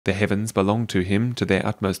The heavens belong to him to their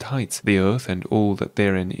utmost heights, the earth and all that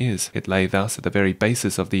therein is. It lay thus at the very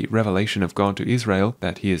basis of the revelation of God to Israel,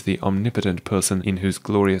 that he is the omnipotent person in whose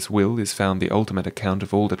glorious will is found the ultimate account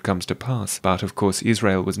of all that comes to pass. But of course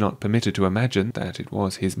Israel was not permitted to imagine that it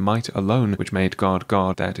was his might alone which made God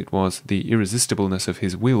God, that it was the irresistibleness of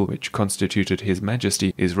his will which constituted his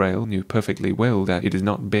majesty. Israel knew perfectly well that it is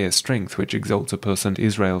not bare strength which exalts a person.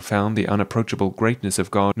 Israel found the unapproachable greatness of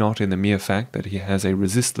God not in the mere fact that he has a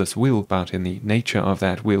resistless will, but in the nature of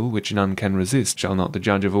that will which none can resist. Shall not the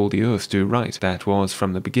judge of all the earth do right? That was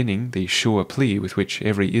from the beginning the sure plea with which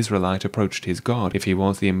every Israelite approached his God. If he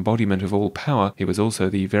was the embodiment of all power, he was also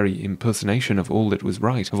the very impersonation of all that was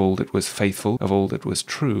right, of all that was faithful, of all that was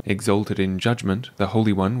true. Exalted in judgment, the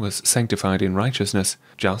Holy One was sanctified in righteousness.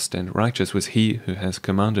 Just and righteous was he who has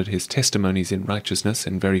commanded his testimonies in righteousness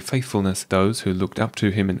and very faithfulness. Those who looked up to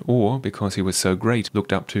him in awe because he was so great,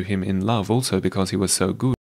 looked up to him in love also because he was so